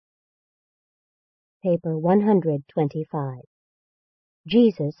Paper 125.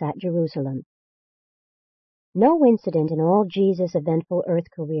 Jesus at Jerusalem. No incident in all Jesus' eventful earth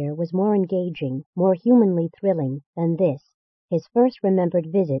career was more engaging, more humanly thrilling than this, his first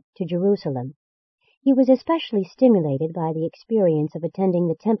remembered visit to Jerusalem. He was especially stimulated by the experience of attending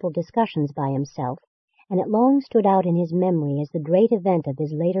the temple discussions by himself, and it long stood out in his memory as the great event of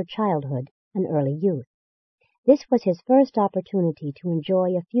his later childhood and early youth. This was his first opportunity to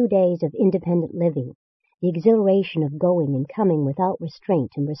enjoy a few days of independent living, the exhilaration of going and coming without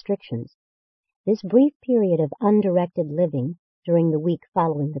restraint and restrictions. This brief period of undirected living, during the week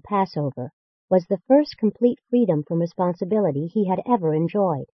following the Passover, was the first complete freedom from responsibility he had ever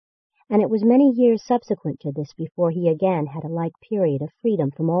enjoyed, and it was many years subsequent to this before he again had a like period of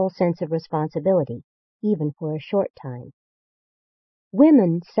freedom from all sense of responsibility, even for a short time.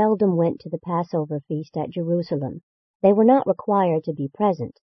 Women seldom went to the Passover feast at Jerusalem. They were not required to be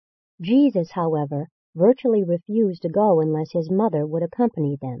present. Jesus, however, virtually refused to go unless his mother would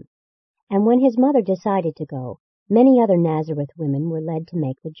accompany them. And when his mother decided to go, many other Nazareth women were led to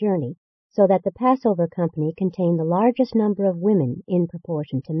make the journey, so that the Passover company contained the largest number of women, in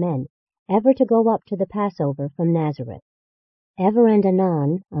proportion to men, ever to go up to the Passover from Nazareth. Ever and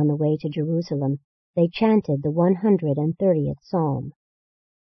anon, on the way to Jerusalem, they chanted the 130th Psalm.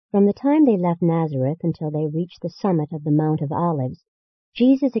 From the time they left Nazareth until they reached the summit of the Mount of Olives,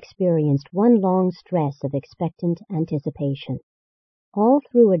 Jesus experienced one long stress of expectant anticipation. All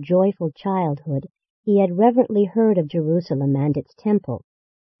through a joyful childhood, he had reverently heard of Jerusalem and its temple.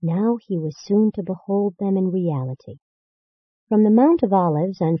 Now he was soon to behold them in reality. From the Mount of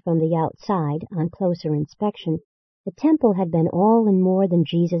Olives and from the outside, on closer inspection, the temple had been all and more than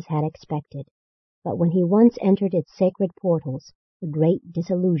Jesus had expected. But when he once entered its sacred portals, the great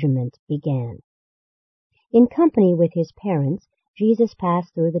disillusionment began. In company with his parents, Jesus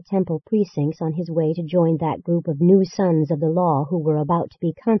passed through the temple precincts on his way to join that group of new sons of the law who were about to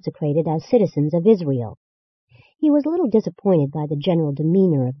be consecrated as citizens of Israel. He was a little disappointed by the general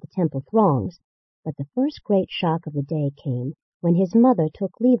demeanor of the temple throngs, but the first great shock of the day came when his mother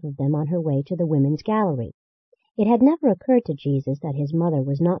took leave of them on her way to the women's gallery. It had never occurred to Jesus that his mother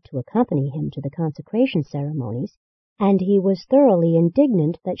was not to accompany him to the consecration ceremonies, and he was thoroughly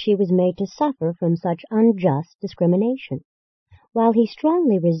indignant that she was made to suffer from such unjust discrimination. While he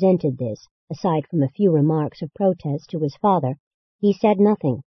strongly resented this, aside from a few remarks of protest to his father, he said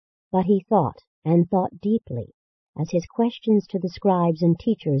nothing, but he thought, and thought deeply, as his questions to the scribes and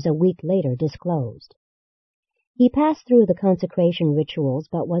teachers a week later disclosed. He passed through the consecration rituals,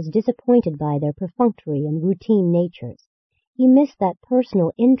 but was disappointed by their perfunctory and routine natures. He missed that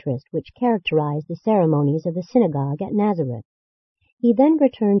personal interest which characterized the ceremonies of the synagogue at Nazareth. He then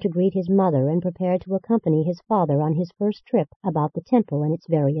returned to greet his mother and prepared to accompany his father on his first trip about the temple and its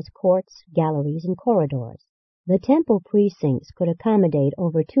various courts, galleries, and corridors. The temple precincts could accommodate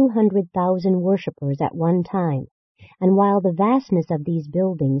over 200,000 worshippers at one time, and while the vastness of these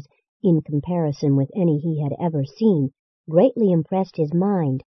buildings, in comparison with any he had ever seen, greatly impressed his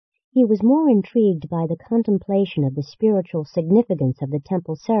mind, he was more intrigued by the contemplation of the spiritual significance of the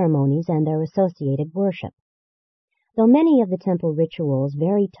temple ceremonies and their associated worship. Though many of the temple rituals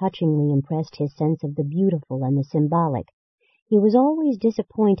very touchingly impressed his sense of the beautiful and the symbolic, he was always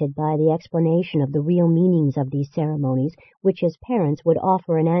disappointed by the explanation of the real meanings of these ceremonies, which his parents would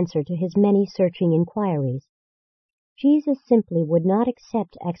offer in answer to his many searching inquiries. Jesus simply would not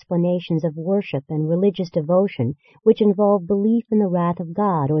accept explanations of worship and religious devotion which involved belief in the wrath of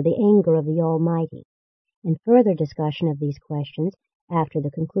God or the anger of the Almighty. In further discussion of these questions, after the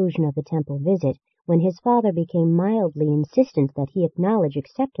conclusion of the temple visit, when his father became mildly insistent that he acknowledge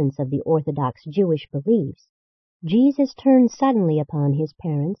acceptance of the orthodox Jewish beliefs, Jesus turned suddenly upon his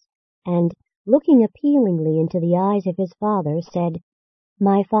parents and, looking appealingly into the eyes of his father, said,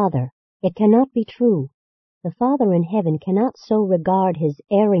 "My father, it cannot be true. The Father in heaven cannot so regard his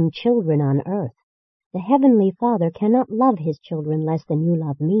erring children on earth. The heavenly Father cannot love his children less than you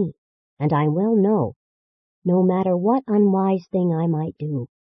love me, and I well know, no matter what unwise thing I might do,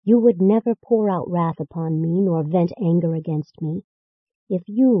 you would never pour out wrath upon me nor vent anger against me. If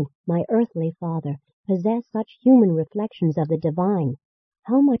you, my earthly Father, possess such human reflections of the divine,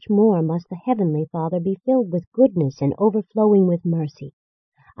 how much more must the heavenly Father be filled with goodness and overflowing with mercy?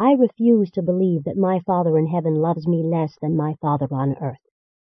 I refuse to believe that my Father in heaven loves me less than my Father on earth."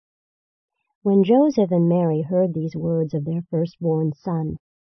 When Joseph and Mary heard these words of their firstborn son,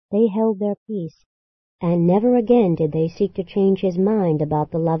 they held their peace, and never again did they seek to change his mind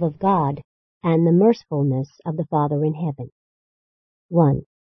about the love of God and the mercifulness of the Father in heaven. 1.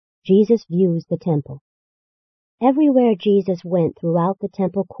 Jesus views the temple. Everywhere Jesus went throughout the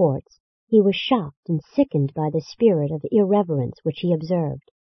temple courts, He was shocked and sickened by the spirit of irreverence which he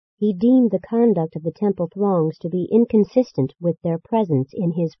observed. He deemed the conduct of the temple throngs to be inconsistent with their presence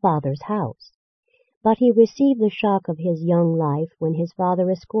in his Father's house. But he received the shock of his young life when his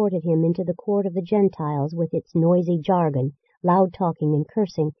father escorted him into the court of the Gentiles with its noisy jargon, loud talking and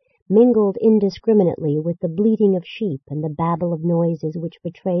cursing, mingled indiscriminately with the bleating of sheep and the babble of noises which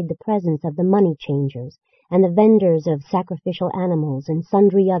betrayed the presence of the money-changers and the vendors of sacrificial animals and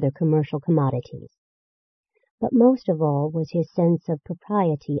sundry other commercial commodities. But most of all was his sense of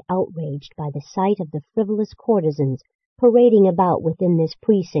propriety outraged by the sight of the frivolous courtesans parading about within this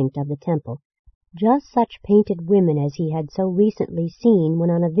precinct of the temple, just such painted women as he had so recently seen when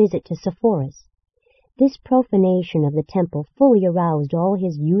on a visit to Sepphoris. This profanation of the temple fully aroused all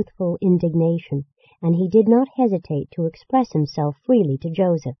his youthful indignation, and he did not hesitate to express himself freely to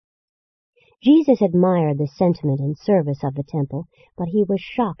Joseph. Jesus admired the sentiment and service of the temple, but he was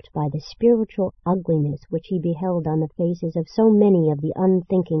shocked by the spiritual ugliness which he beheld on the faces of so many of the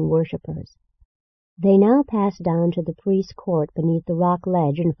unthinking worshippers. They now passed down to the priest's court beneath the rock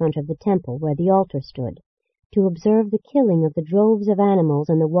ledge in front of the temple where the altar stood, to observe the killing of the droves of animals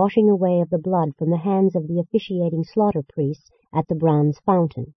and the washing away of the blood from the hands of the officiating slaughter priests at the bronze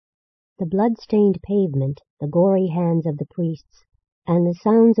fountain. The blood-stained pavement, the gory hands of the priests, and the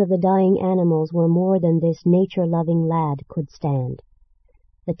sounds of the dying animals were more than this nature-loving lad could stand.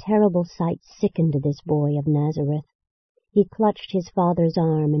 The terrible sight sickened this boy of Nazareth. He clutched his father's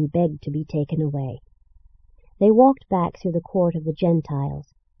arm and begged to be taken away. They walked back through the court of the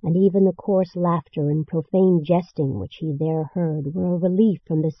Gentiles, and even the coarse laughter and profane jesting which he there heard were a relief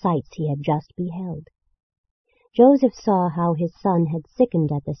from the sights he had just beheld. Joseph saw how his son had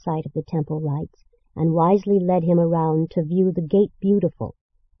sickened at the sight of the temple rites, and wisely led him around to view the Gate Beautiful,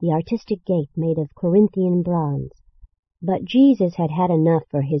 the artistic gate made of Corinthian bronze. But Jesus had had enough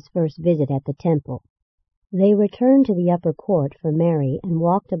for his first visit at the temple. They returned to the upper court for Mary and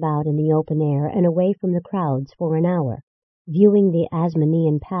walked about in the open air and away from the crowds for an hour, viewing the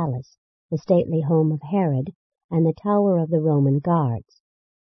Asmonean palace, the stately home of Herod, and the tower of the Roman guards.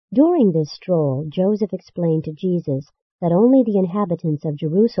 During this stroll, Joseph explained to Jesus that only the inhabitants of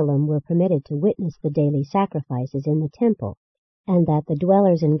Jerusalem were permitted to witness the daily sacrifices in the temple, and that the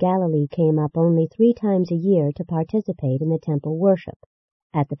dwellers in Galilee came up only 3 times a year to participate in the temple worship,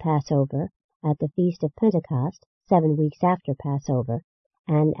 at the Passover, at the Feast of Pentecost, 7 weeks after Passover,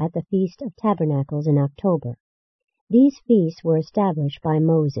 and at the Feast of Tabernacles in October. These feasts were established by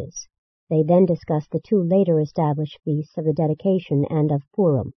Moses. They then discussed the 2 later established feasts of the Dedication and of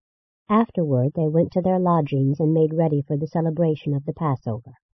Purim. Afterward they went to their lodgings and made ready for the celebration of the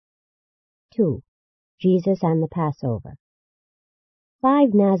Passover. 2. Jesus and the Passover. 5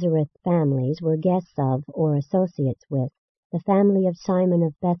 Nazareth families were guests of, or associates with, the family of Simon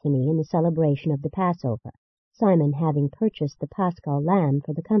of Bethany in the celebration of the Passover, Simon having purchased the Paschal lamb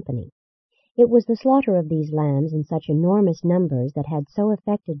for the company. It was the slaughter of these lambs in such enormous numbers that had so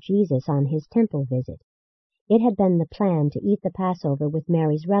affected Jesus on his temple visit. It had been the plan to eat the Passover with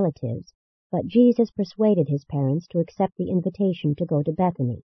Mary's relatives, but Jesus persuaded his parents to accept the invitation to go to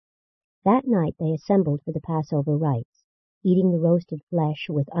Bethany. That night they assembled for the Passover rites, eating the roasted flesh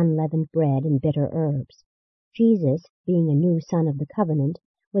with unleavened bread and bitter herbs. Jesus, being a new son of the covenant,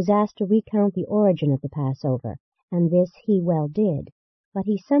 was asked to recount the origin of the Passover, and this he well did, but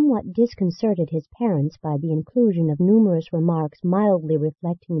he somewhat disconcerted his parents by the inclusion of numerous remarks mildly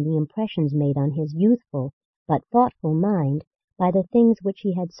reflecting the impressions made on his youthful but thoughtful mind by the things which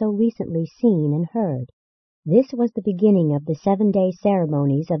he had so recently seen and heard. This was the beginning of the 7-day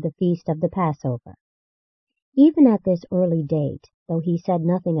ceremonies of the Feast of the Passover. Even at this early date, though he said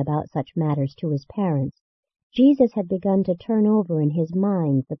nothing about such matters to his parents, Jesus had begun to turn over in his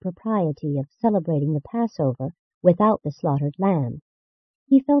mind the propriety of celebrating the Passover without the slaughtered lamb.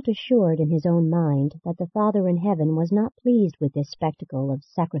 He felt assured in his own mind that the Father in heaven was not pleased with this spectacle of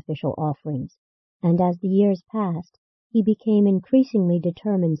sacrificial offerings, and as the years passed, he became increasingly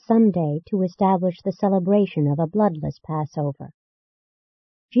determined some day to establish the celebration of a bloodless Passover.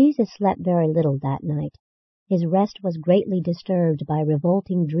 Jesus slept very little that night. His rest was greatly disturbed by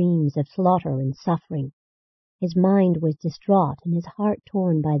revolting dreams of slaughter and suffering. His mind was distraught and his heart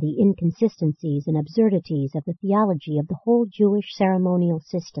torn by the inconsistencies and absurdities of the theology of the whole Jewish ceremonial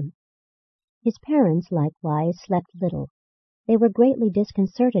system. His parents, likewise, slept little. They were greatly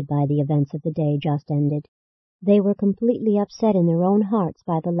disconcerted by the events of the day just ended. They were completely upset in their own hearts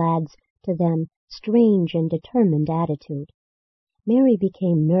by the lad's, to them, strange and determined attitude. Mary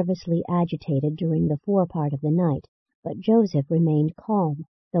became nervously agitated during the forepart of the night, but Joseph remained calm,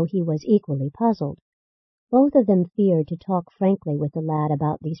 though he was equally puzzled. Both of them feared to talk frankly with the lad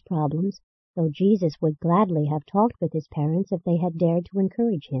about these problems, though Jesus would gladly have talked with his parents if they had dared to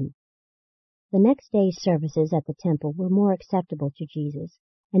encourage him. The next day's services at the temple were more acceptable to Jesus,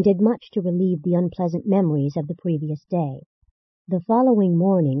 and did much to relieve the unpleasant memories of the previous day. The following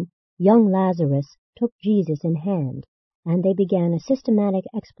morning, young Lazarus took Jesus in hand, and they began a systematic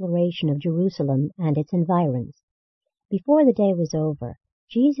exploration of Jerusalem and its environs. Before the day was over,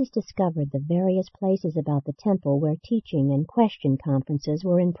 Jesus discovered the various places about the temple where teaching and question conferences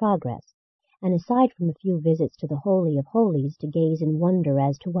were in progress, and aside from a few visits to the Holy of Holies to gaze in wonder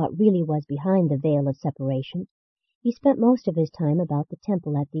as to what really was behind the veil of separation, he spent most of his time about the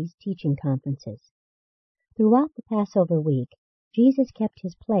temple at these teaching conferences. Throughout the Passover week, Jesus kept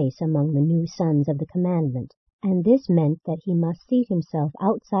his place among the new sons of the commandment, and this meant that he must seat himself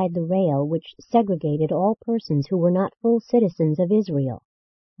outside the rail which segregated all persons who were not full citizens of Israel.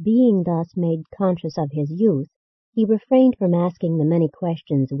 Being thus made conscious of his youth, he refrained from asking the many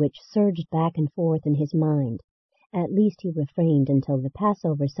questions which surged back and forth in his mind. At least he refrained until the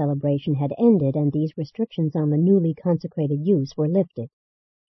Passover celebration had ended and these restrictions on the newly consecrated use were lifted.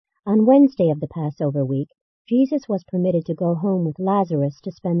 On Wednesday of the Passover week, Jesus was permitted to go home with Lazarus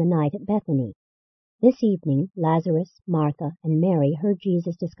to spend the night at Bethany. This evening, Lazarus, Martha, and Mary heard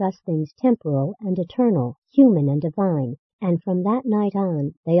Jesus discuss things temporal and eternal, human and divine, and from that night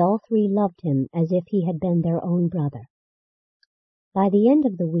on, they all three loved him as if he had been their own brother. By the end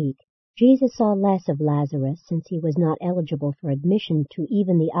of the week, Jesus saw less of Lazarus since he was not eligible for admission to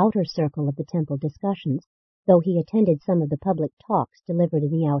even the outer circle of the temple discussions, though he attended some of the public talks delivered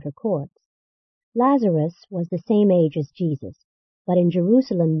in the outer courts. Lazarus was the same age as Jesus, but in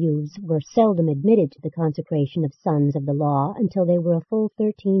Jerusalem youths were seldom admitted to the consecration of sons of the law until they were a full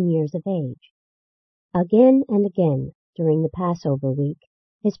 13 years of age. Again and again, during the Passover week,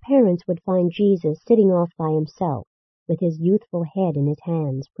 his parents would find Jesus sitting off by himself, with his youthful head in his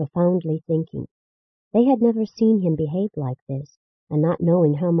hands, profoundly thinking. They had never seen him behave like this, and not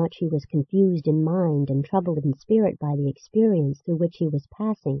knowing how much he was confused in mind and troubled in spirit by the experience through which he was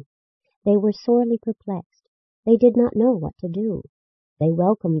passing, they were sorely perplexed. They did not know what to do. They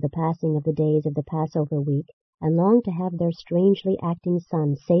welcomed the passing of the days of the Passover week and longed to have their strangely acting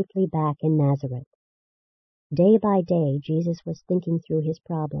son safely back in Nazareth. Day by day, Jesus was thinking through his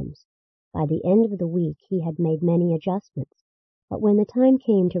problems. By the end of the week, he had made many adjustments, but when the time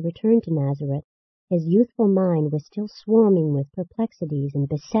came to return to Nazareth, his youthful mind was still swarming with perplexities and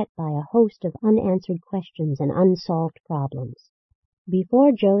beset by a host of unanswered questions and unsolved problems.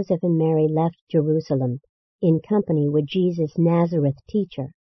 Before Joseph and Mary left Jerusalem, in company with Jesus' Nazareth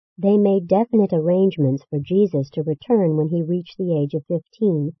teacher, they made definite arrangements for Jesus to return when he reached the age of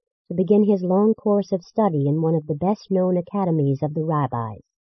 15 to begin his long course of study in one of the best-known academies of the rabbis.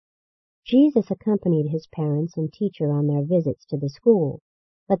 Jesus accompanied his parents and teacher on their visits to the school,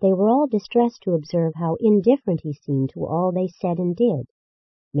 but they were all distressed to observe how indifferent he seemed to all they said and did.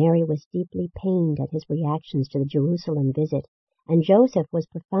 Mary was deeply pained at his reactions to the Jerusalem visit, and Joseph was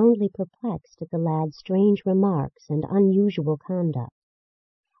profoundly perplexed at the lad's strange remarks and unusual conduct.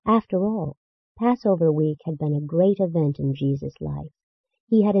 After all, Passover week had been a great event in Jesus' life.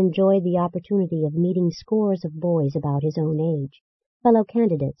 He had enjoyed the opportunity of meeting scores of boys about his own age, fellow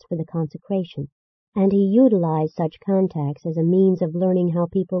candidates for the consecration, and he utilized such contacts as a means of learning how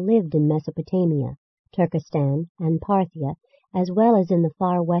people lived in Mesopotamia, Turkestan, and Parthia, as well as in the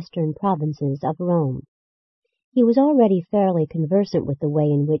far western provinces of Rome. He was already fairly conversant with the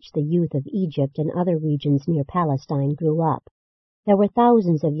way in which the youth of Egypt and other regions near Palestine grew up. There were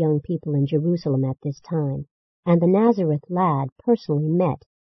thousands of young people in Jerusalem at this time, and the Nazareth lad personally met,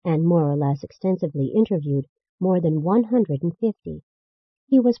 and more or less extensively interviewed, more than 150.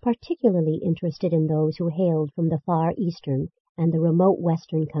 He was particularly interested in those who hailed from the far eastern and the remote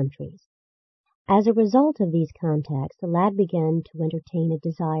western countries. As a result of these contacts, the lad began to entertain a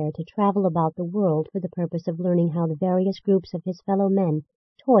desire to travel about the world for the purpose of learning how the various groups of his fellow men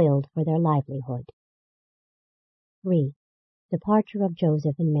toiled for their livelihood. 3. Departure of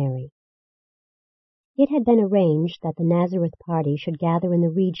Joseph and Mary. It had been arranged that the Nazareth party should gather in the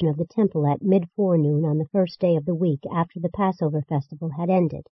region of the temple at mid-forenoon on the first day of the week after the Passover festival had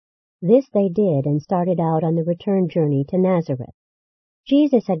ended. This they did and started out on the return journey to Nazareth.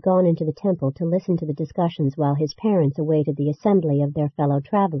 Jesus had gone into the temple to listen to the discussions while his parents awaited the assembly of their fellow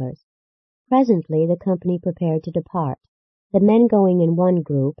travelers. Presently the company prepared to depart, the men going in one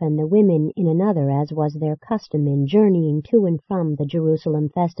group and the women in another, as was their custom in journeying to and from the Jerusalem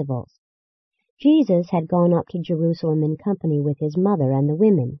festivals. Jesus had gone up to Jerusalem in company with his mother and the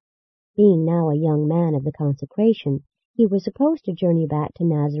women. Being now a young man of the consecration, He was supposed to journey back to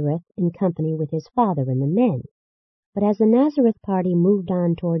Nazareth in company with his father and the men. But as the Nazareth party moved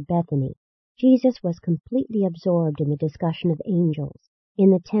on toward Bethany, Jesus was completely absorbed in the discussion of angels,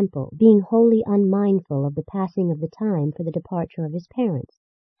 in the temple, being wholly unmindful of the passing of the time for the departure of his parents,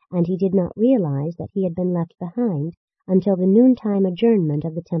 and he did not realize that he had been left behind until the noontime adjournment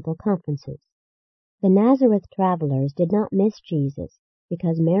of the temple conferences. The Nazareth travelers did not miss Jesus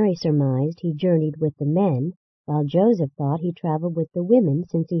because Mary surmised he journeyed with the men, while Joseph thought he traveled with the women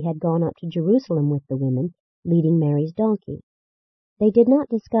since he had gone up to Jerusalem with the women, leading Mary's donkey. They did not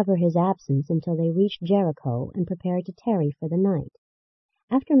discover his absence until they reached Jericho and prepared to tarry for the night.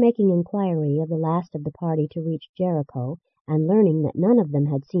 After making inquiry of the last of the party to reach Jericho, and learning that none of them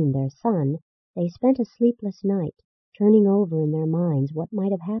had seen their son, they spent a sleepless night, turning over in their minds what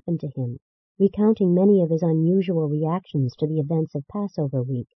might have happened to him, recounting many of his unusual reactions to the events of Passover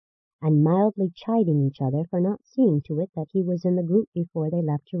week, and mildly chiding each other for not seeing to it that he was in the group before they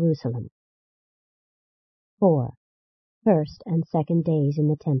left Jerusalem. 4. First and second days in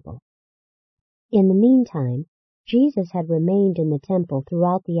the temple. In the meantime, Jesus had remained in the temple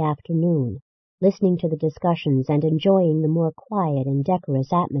throughout the afternoon, listening to the discussions and enjoying the more quiet and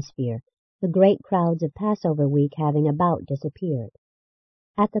decorous atmosphere, the great crowds of Passover week having about disappeared.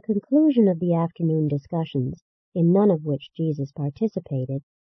 At the conclusion of the afternoon discussions, in none of which Jesus participated,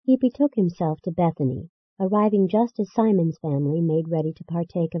 he betook himself to Bethany, arriving just as Simon's family made ready to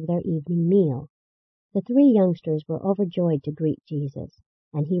partake of their evening meal. The 3 youngsters were overjoyed to greet Jesus,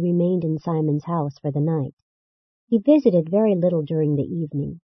 and he remained in Simon's house for the night. He visited very little during the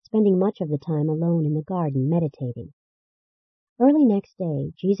evening, spending much of the time alone in the garden meditating. Early next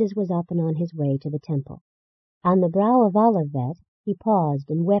day, Jesus was up and on his way to the temple. On the brow of Olivet, he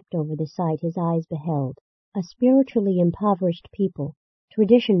paused and wept over the sight his eyes beheld, a spiritually impoverished people,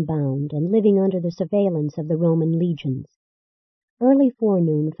 tradition-bound and living under the surveillance of the Roman legions. Early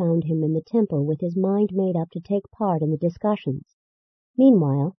forenoon found him in the temple with his mind made up to take part in the discussions.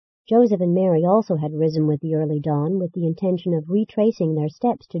 Meanwhile, Joseph and Mary also had risen with the early dawn with the intention of retracing their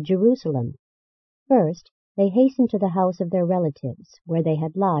steps to Jerusalem. First, they hastened to the house of their relatives, where they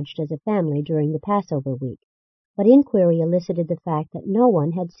had lodged as a family during the Passover week, but inquiry elicited the fact that no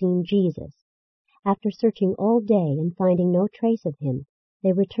one had seen Jesus. After searching all day and finding no trace of him,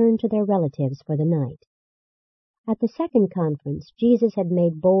 they returned to their relatives for the night. At the second conference, Jesus had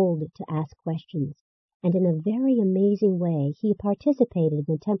made bold to ask questions, and in a very amazing way he participated in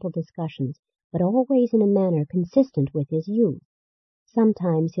the temple discussions, but always in a manner consistent with his youth.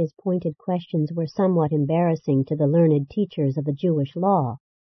 Sometimes his pointed questions were somewhat embarrassing to the learned teachers of the Jewish law,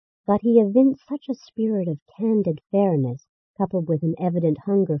 but he evinced such a spirit of candid fairness, coupled with an evident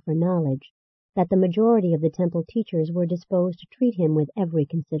hunger for knowledge, that the majority of the temple teachers were disposed to treat him with every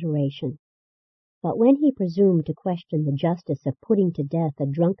consideration. But when he presumed to question the justice of putting to death a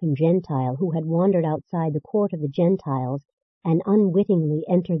drunken Gentile who had wandered outside the court of the Gentiles and unwittingly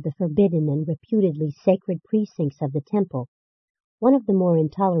entered the forbidden and reputedly sacred precincts of the temple, one of the more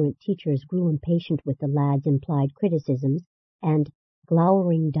intolerant teachers grew impatient with the lad's implied criticisms and,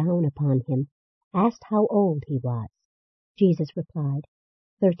 glowering down upon him, asked how old he was. Jesus replied,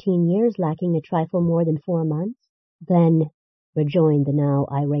 13 years, lacking a trifle more than 4 months. Then, rejoined the now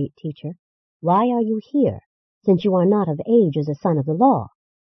irate teacher, why are you here, since you are not of age as a son of the law?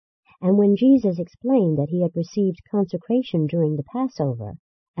 And when Jesus explained that he had received consecration during the Passover,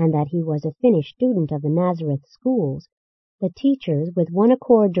 and that he was a finished student of the Nazareth schools, the teachers with one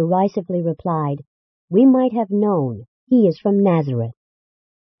accord derisively replied, We might have known, he is from Nazareth.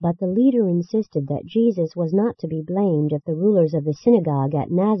 But the leader insisted that Jesus was not to be blamed if the rulers of the synagogue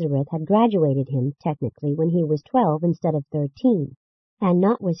at Nazareth had graduated him, technically, when he was 12 instead of 13. And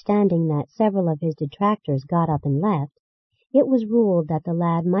notwithstanding that several of his detractors got up and left, it was ruled that the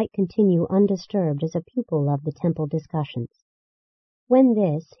lad might continue undisturbed as a pupil of the temple discussions. When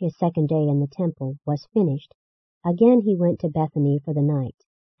this, his second day in the temple, was finished, again he went to Bethany for the night,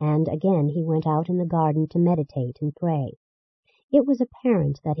 and again he went out in the garden to meditate and pray. It was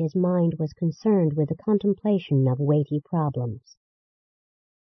apparent that his mind was concerned with the contemplation of weighty problems.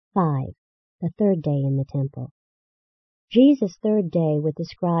 5. The third day in the temple. Jesus' third day with the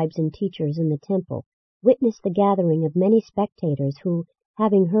scribes and teachers in the temple witnessed the gathering of many spectators who,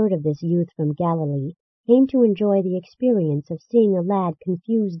 having heard of this youth from Galilee, came to enjoy the experience of seeing a lad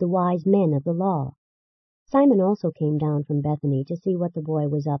confuse the wise men of the law. Simon also came down from Bethany to see what the boy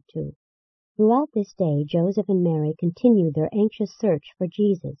was up to. Throughout this day Joseph and Mary continued their anxious search for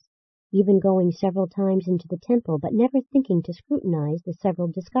Jesus, even going several times into the temple but never thinking to scrutinize the several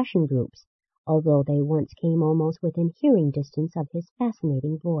discussion groups, although they once came almost within hearing distance of his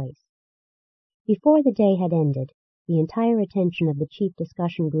fascinating voice. Before the day had ended, the entire attention of the chief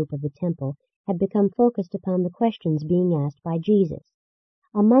discussion group of the temple had become focused upon the questions being asked by Jesus.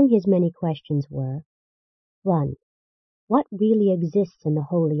 Among his many questions were: 1. What really exists in the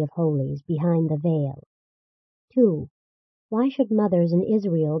Holy of Holies, behind the veil? 2. Why should mothers in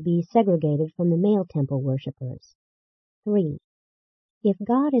Israel be segregated from the male temple worshippers? 3. If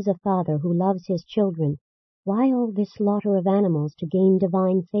God is a father who loves his children, why all this slaughter of animals to gain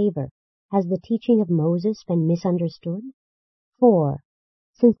divine favor? Has the teaching of Moses been misunderstood? 4.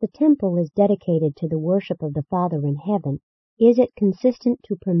 Since the temple is dedicated to the worship of the Father in heaven, is it consistent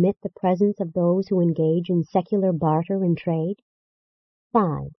to permit the presence of those who engage in secular barter and trade?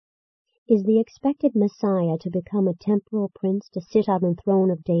 5. Is the expected Messiah to become a temporal prince to sit on the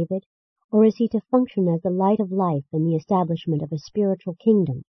throne of David, or is he to function as the light of life in the establishment of a spiritual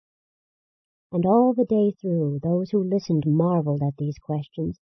kingdom? And all the day through those who listened marveled at these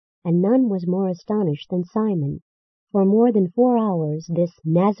questions, and none was more astonished than Simon. For more than 4 hours this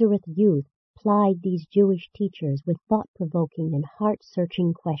Nazareth youth plied these Jewish teachers with thought-provoking and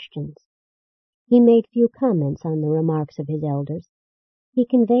heart-searching questions. He made few comments on the remarks of his elders. He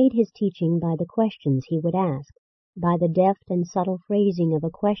conveyed his teaching by the questions he would ask. By the deft and subtle phrasing of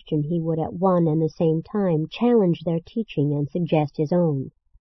a question he would at one and the same time challenge their teaching and suggest his own.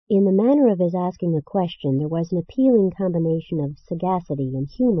 In the manner of his asking a question there was an appealing combination of sagacity and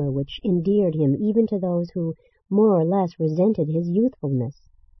humor which endeared him even to those who more or less resented his youthfulness.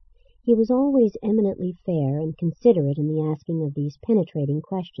 He was always eminently fair and considerate in the asking of these penetrating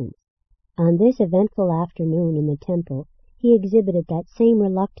questions. On this eventful afternoon in the temple, he exhibited that same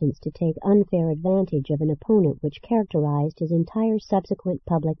reluctance to take unfair advantage of an opponent which characterized his entire subsequent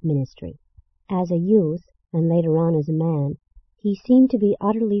public ministry. As a youth, and later on as a man, he seemed to be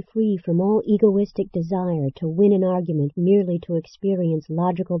utterly free from all egoistic desire to win an argument merely to experience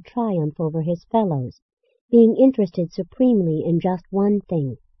logical triumph over his fellows, being interested supremely in just one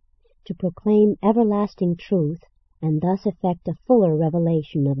thing, to proclaim everlasting truth and thus effect a fuller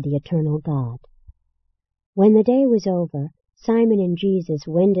revelation of the eternal God. When the day was over, Simon and Jesus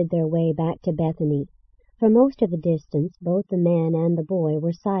wended their way back to Bethany. For most of the distance, both the man and the boy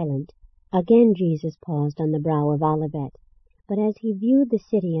were silent. Again Jesus paused on the brow of Olivet, but as he viewed the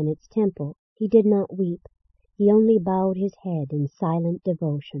city and its temple, he did not weep. He only bowed his head in silent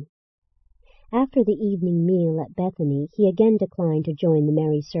devotion. After the evening meal at Bethany, he again declined to join the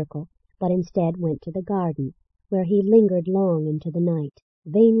merry circle, but instead went to the garden, where he lingered long into the night,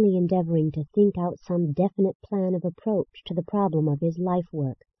 vainly endeavoring to think out some definite plan of approach to the problem of his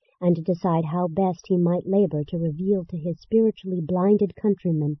life-work, and to decide how best he might labor to reveal to his spiritually blinded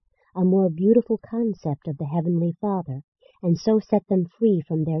countrymen a more beautiful concept of the Heavenly Father, and so set them free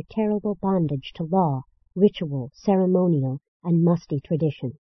from their terrible bondage to law, ritual, ceremonial, and musty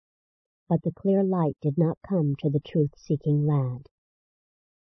tradition. But the clear light did not come to the truth-seeking lad.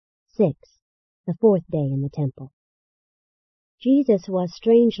 6. The fourth day in the temple. Jesus was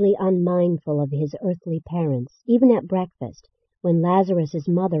strangely unmindful of his earthly parents, even at breakfast, when Lazarus's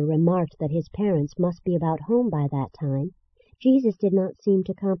mother remarked that his parents must be about home by that time. Jesus did not seem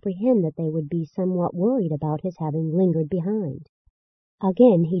to comprehend that they would be somewhat worried about his having lingered behind.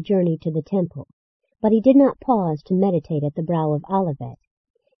 Again he journeyed to the temple, but he did not pause to meditate at the brow of Olivet.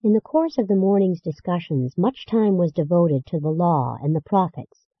 In the course of the morning's discussions, much time was devoted to the law and the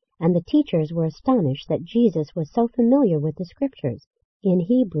prophets, and the teachers were astonished that Jesus was so familiar with the Scriptures, in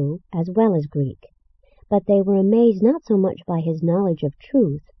Hebrew as well as Greek. But they were amazed not so much by his knowledge of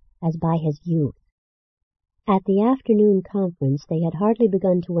truth as by his youth. At the afternoon conference they had hardly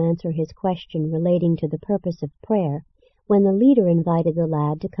begun to answer his question relating to the purpose of prayer, when the leader invited the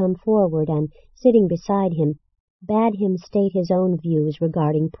lad to come forward and, sitting beside him, bade him state his own views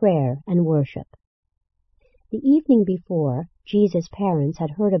regarding prayer and worship. The evening before, Jesus' parents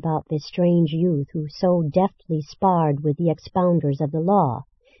had heard about this strange youth who so deftly sparred with the expounders of the law,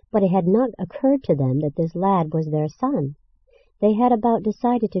 but it had not occurred to them that this lad was their son. They had about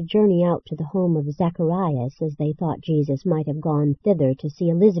decided to journey out to the home of Zacharias, as they thought Jesus might have gone thither to see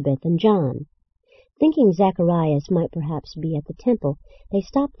Elizabeth and John. Thinking Zacharias might perhaps be at the temple, they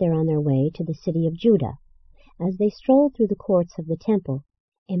stopped there on their way to the city of Judah. As they strolled through the courts of the temple,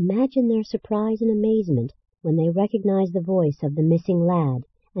 imagine their surprise and amazement when they recognized the voice of the missing lad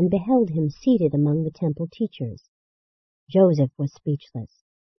and beheld him seated among the temple teachers. Joseph was speechless,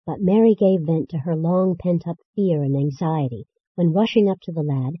 but Mary gave vent to her long pent-up fear and anxiety when, rushing up to the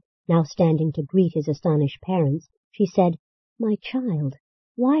lad, now standing to greet his astonished parents, she said, "My child,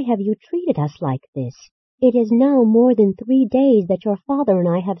 why have you treated us like this? It is now more than 3 days that your father and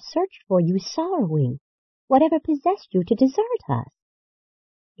I have searched for you sorrowing. Whatever possessed you to desert us?"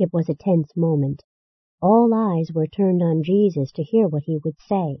 It was a tense moment. All eyes were turned on Jesus to hear what he would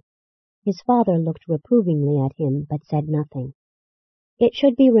say. His father looked reprovingly at him, but said nothing. It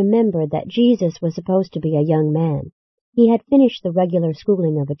should be remembered that Jesus was supposed to be a young man. He had finished the regular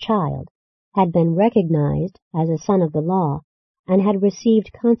schooling of a child, had been recognized as a son of the law, and had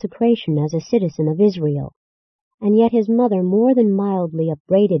received consecration as a citizen of Israel. And yet his mother more than mildly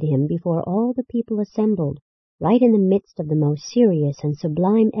upbraided him before all the people assembled, right in the midst of the most serious and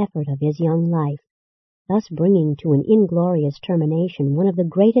sublime effort of his young life, thus bringing to an inglorious termination one of the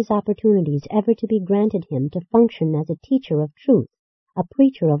greatest opportunities ever to be granted him to function as a teacher of truth, a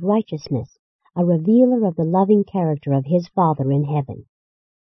preacher of righteousness, a revealer of the loving character of his Father in heaven.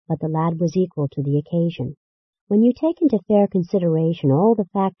 But the lad was equal to the occasion. When you take into fair consideration all the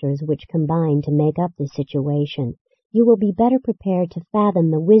factors which combine to make up this situation, you will be better prepared to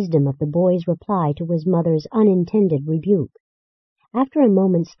fathom the wisdom of the boy's reply to his mother's unintended rebuke. After a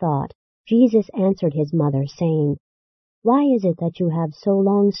moment's thought, Jesus answered his mother, saying, "Why is it that you have so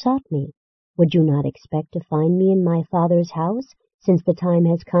long sought me? Would you not expect to find me in my Father's house, since the time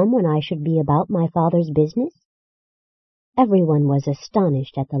has come when I should be about my Father's business?" Everyone was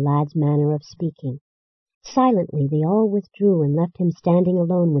astonished at the lad's manner of speaking. Silently they all withdrew and left him standing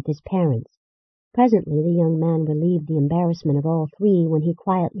alone with his parents. Presently the young man relieved the embarrassment of all three when he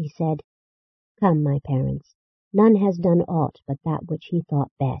quietly said, "Come, my parents, none has done aught but that which he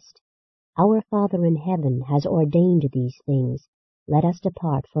thought best. Our Father in heaven has ordained these things. Let us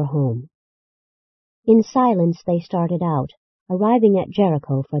depart for home." In silence they started out, arriving at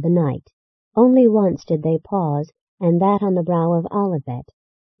Jericho for the night. Only once did they pause, and that on the brow of Olivet,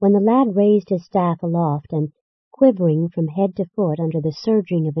 when the lad raised his staff aloft and, quivering from head to foot under the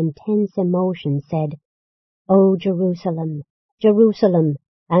surging of intense emotion, said, "O Jerusalem, Jerusalem,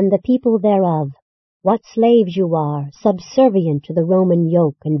 and the people thereof, what slaves you are, subservient to the Roman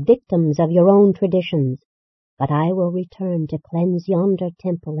yoke and victims of your own traditions! But I will return to cleanse yonder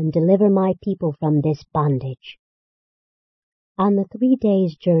temple and deliver my people from this bondage." On the 3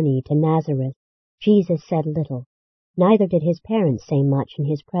 days' journey to Nazareth, Jesus said little. Neither did his parents say much in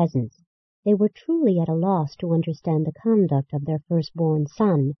his presence. They were truly at a loss to understand the conduct of their firstborn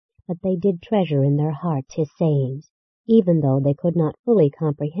son, but they did treasure in their hearts his sayings, even though they could not fully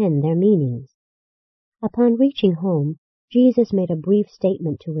comprehend their meanings. Upon reaching home, Jesus made a brief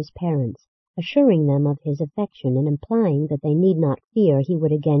statement to his parents, assuring them of his affection and implying that they need not fear he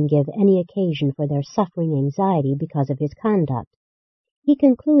would again give any occasion for their suffering anxiety because of his conduct. He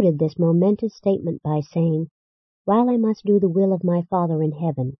concluded this momentous statement by saying, "While I must do the will of my Father in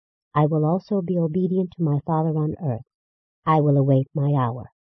heaven, I will also be obedient to my Father on earth. I will await my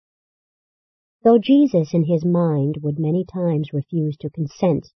hour." Though Jesus in his mind would many times refuse to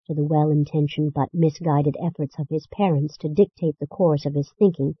consent to the well-intentioned but misguided efforts of his parents to dictate the course of his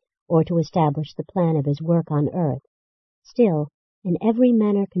thinking or to establish the plan of his work on earth, still, in every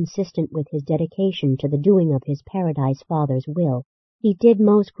manner consistent with his dedication to the doing of his Paradise Father's will, he did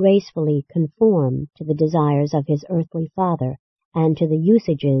most gracefully conform to the desires of his earthly father and to the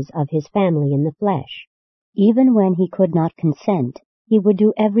usages of his family in the flesh. Even when he could not consent, he would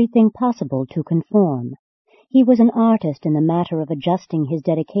do everything possible to conform. He was an artist in the matter of adjusting his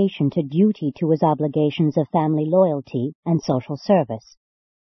dedication to duty to his obligations of family loyalty and social service.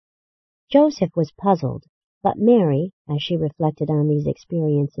 Joseph was puzzled, but Mary, as she reflected on these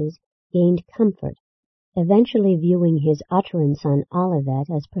experiences, gained comfort, eventually viewing his utterance on Olivet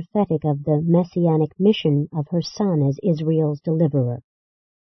as prophetic of the messianic mission of her son as Israel's deliverer.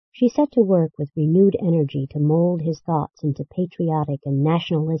 She set to work with renewed energy to mold his thoughts into patriotic and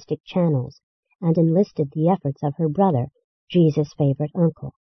nationalistic channels, and enlisted the efforts of her brother, Jesus' favorite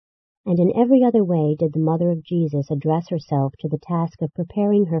uncle. And in every other way did the mother of Jesus address herself to the task of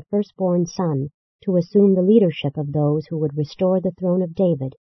preparing her firstborn son to assume the leadership of those who would restore the throne of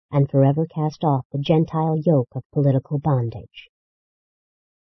David and forever cast off the Gentile yoke of political bondage.